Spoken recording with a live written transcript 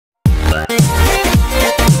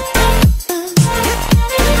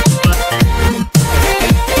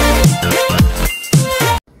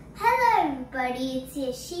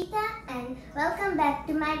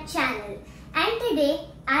Today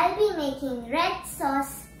I'll be making red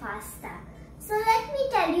sauce pasta. So let me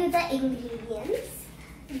tell you the ingredients.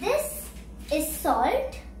 This is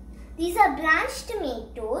salt. These are blanched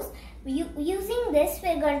tomatoes. Using this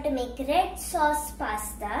we're going to make red sauce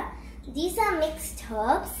pasta. These are mixed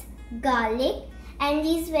herbs, garlic, and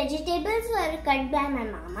these vegetables were cut by my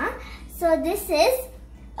mama. So this is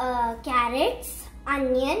carrots,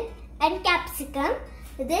 onion and capsicum.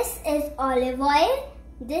 This is olive oil.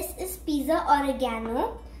 This is pizza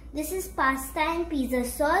oregano. This is pasta and pizza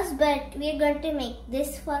sauce, but we are going to make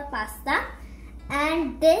this for pasta.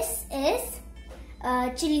 And this is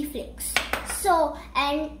chili flakes. So,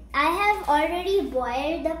 and I have already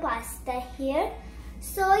boiled the pasta here.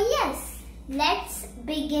 So yes, let's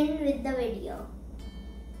begin with the video.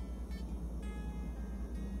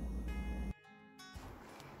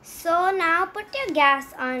 So now put your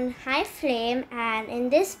gas on high flame, and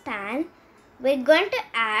in this pan we're going to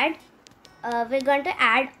add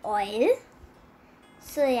oil.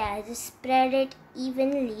 So yeah, just spread it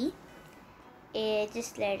evenly.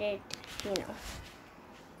 Just let it,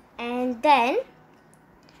 and then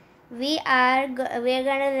we're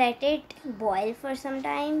gonna let it boil for some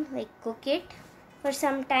time, like cook it for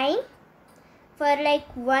some time, for like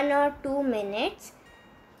 1 or 2 minutes,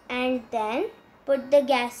 and then put the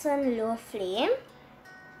gas on low flame.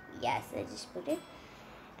 Yes, I just put it.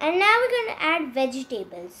 And now we're going to add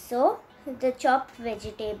vegetables. So the chopped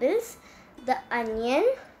vegetables, the onion.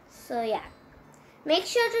 So yeah, make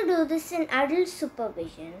sure to do this in adult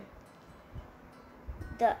supervision.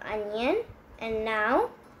 The onion, and now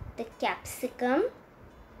the capsicum.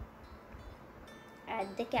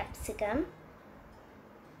 Add the capsicum.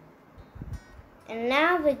 And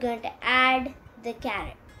now we're going to add the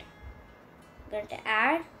carrot. Going to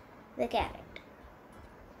add the carrot.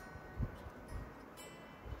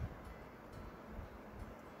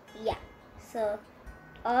 Yeah, so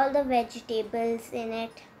all the vegetables in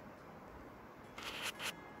it.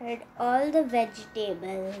 Add all the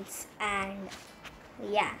vegetables, and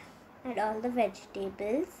yeah, add all the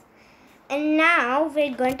vegetables. And now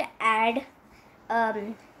we're going to add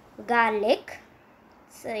garlic.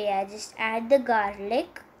 So yeah, just add the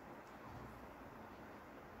garlic.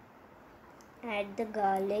 Add the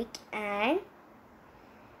garlic, and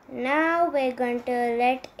now we're going to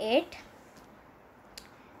let it.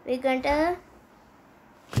 We're going to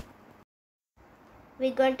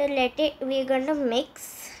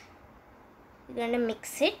mix. We're going to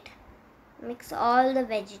mix it. Mix all the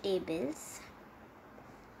vegetables.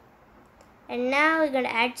 And now we're going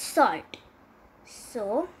to add salt.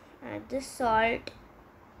 So add the salt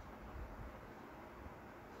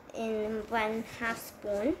in 1/2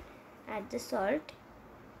 spoon. Add the salt.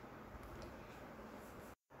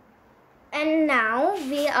 And now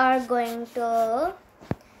we are going to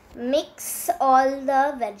mix all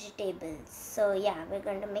the vegetables. So yeah, we're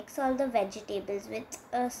going to mix all the vegetables with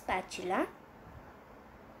a spatula.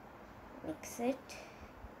 Mix it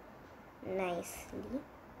nicely.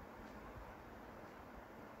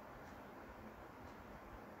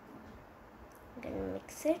 I'm gonna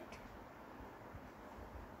mix it.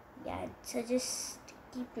 Yeah, so just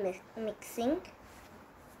keep mixing.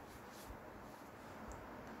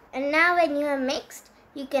 And now when you have mixed,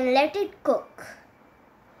 you can let it cook.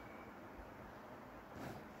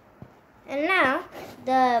 And now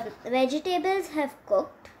the vegetables have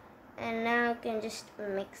cooked, and now you can just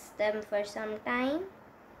mix them for some time.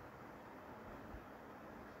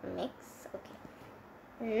 Mix, okay.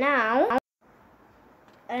 Now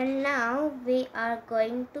we are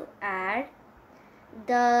going to add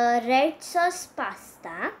the red sauce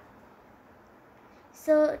pasta.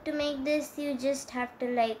 So to make this, you just have to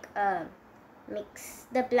mix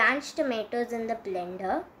the blanched tomatoes in the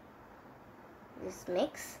blender. Just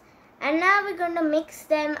mix. And now we're going to mix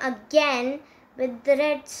them again with the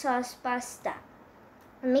red sauce pasta.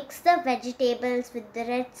 Mix the vegetables with the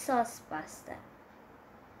red sauce pasta.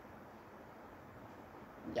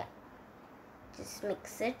 Yeah. Just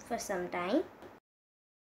mix it for some time.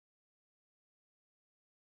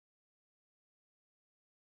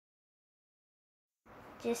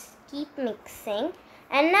 Just keep mixing.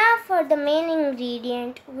 And now for the main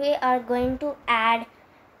ingredient, we are going to add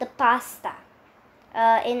the pasta.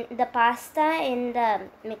 In the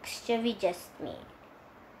mixture we just made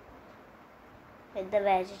with the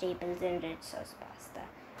vegetables and red sauce pasta.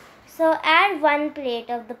 So add 1 plate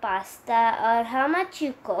of the pasta, or how much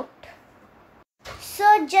you cooked.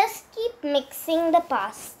 So just keep mixing the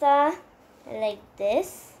pasta like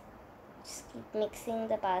this. Just keep mixing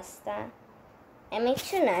the pasta and make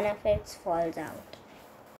sure none of it falls out.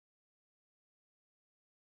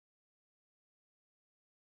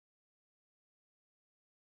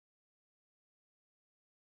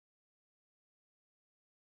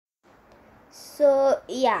 So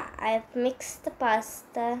yeah, I've mixed the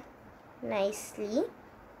pasta nicely.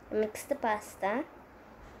 Mix the pasta.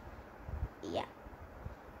 Yeah.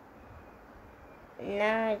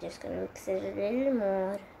 Now I'm just gonna mix it a little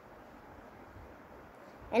more.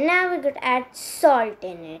 And now we're going to add salt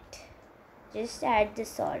in it. Just add the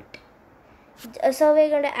salt. So we're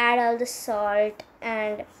going to add all the salt,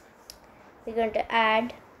 and we're going to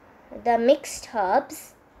add the mixed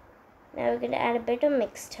herbs. Now we're going to add a bit of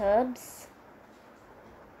mixed herbs.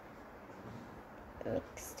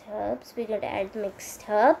 We're going to add mixed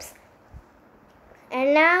herbs.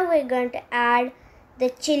 And now we're going to add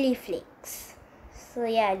the chili flakes. So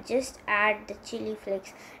yeah, just add the chili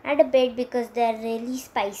flakes. Add a bit because they're really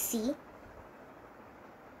spicy.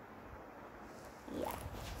 Yeah.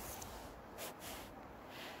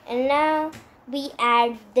 And now we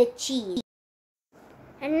add the cheese.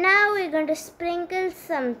 And now we're going to sprinkle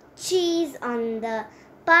some cheese on the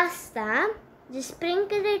pasta. Just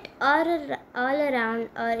sprinkle it all around,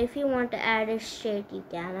 or if you want to add it straight, you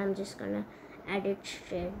can. I'm just going to add it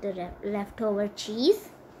straight, the leftover cheese.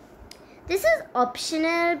 This is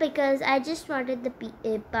optional because I just wanted the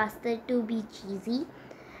pasta to be cheesy.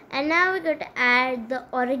 And now we're going to add the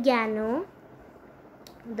oregano.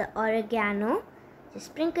 Just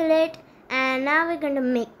sprinkle it. And now we're going to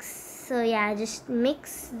mix. So yeah, just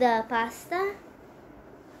mix the pasta.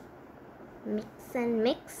 Mix and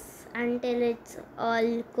mix until it's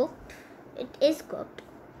all cooked. It is cooked.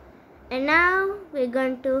 And now we're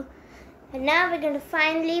going to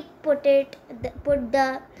finally put the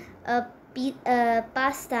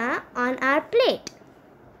pasta on our plate.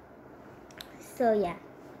 So yeah,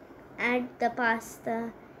 add the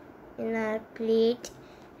pasta in our plate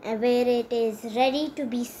where it is ready to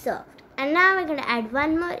be served. And now we're going to add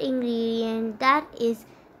one more ingredient, that is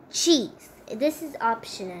cheese. This is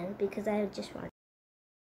optional because I just want.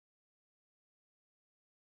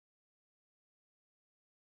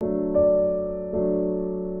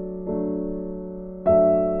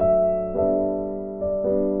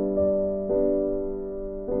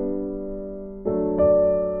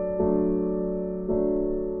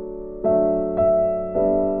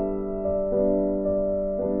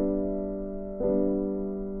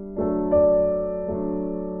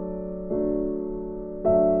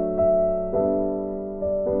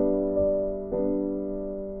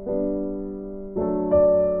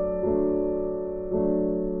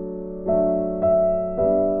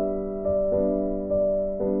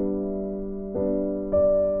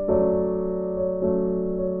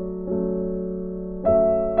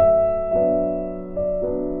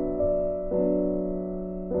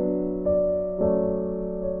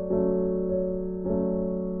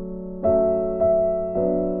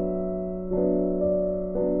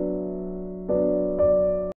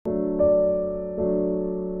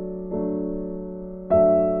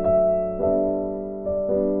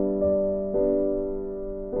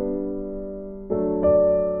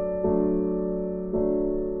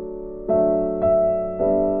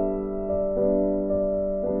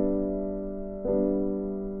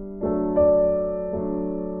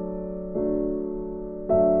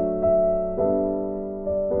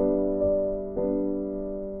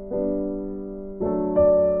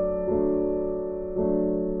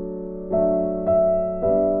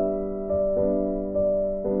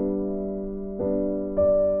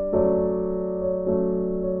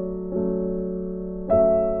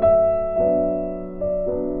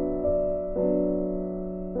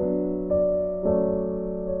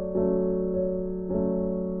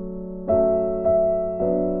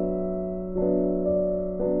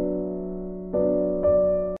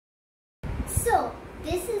 So,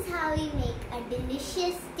 this is how we make a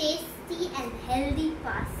delicious, tasty and healthy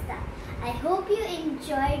pasta. I hope you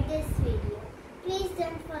enjoyed this video. Please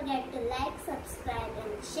don't forget to like, subscribe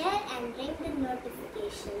and share and ring the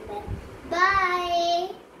notification bell. Bye!